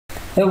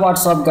Hey,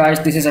 what's up guys,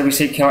 this is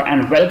Abhishek here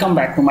and welcome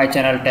back to my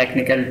channel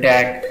Technical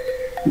Tech.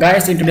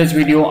 Guys, in today's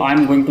video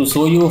I'm going to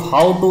show you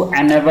how to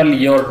enable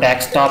your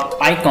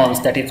desktop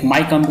icons, that is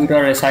my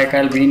computer,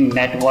 recycle bin,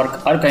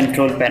 network or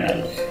control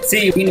panel.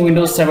 See, in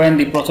Windows 7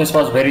 the process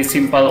was very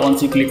simple.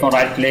 Once you click on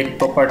right click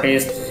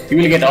properties, you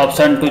will get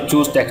option to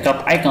choose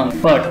desktop icon,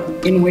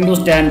 but in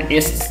Windows 10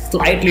 is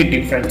slightly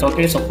different.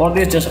 Okay, so for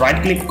this just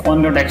right click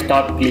on your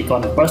desktop, click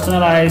on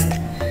Personalize.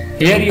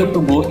 Here you have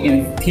to go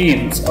in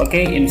themes.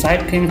 Okay,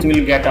 inside themes you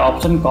will get an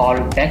option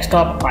called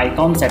desktop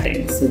icon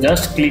settings. So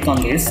just click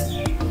on this.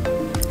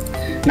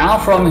 Now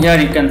from here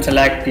you can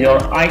select your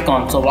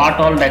icon. So what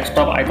all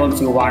desktop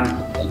icons you want.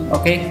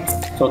 Okay,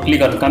 so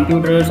click on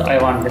computers. I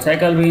want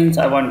recycle bins,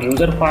 I want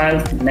user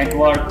files,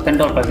 network,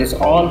 control panel. These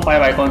all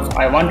 5 icons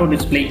I want to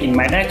display in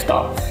my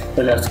desktop.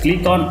 So just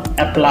click on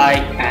apply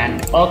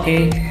and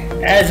okay.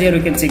 As here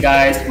you can see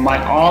guys,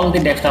 all the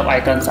desktop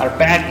icons are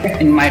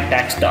packed in my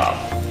desktop.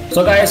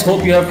 So guys,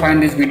 hope you have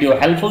find this video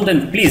helpful.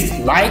 Then please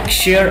like,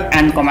 share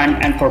and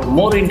comment, and for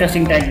more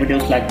interesting tech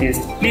videos like this,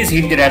 please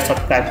hit the red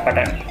subscribe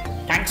button.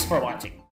 Thanks for watching.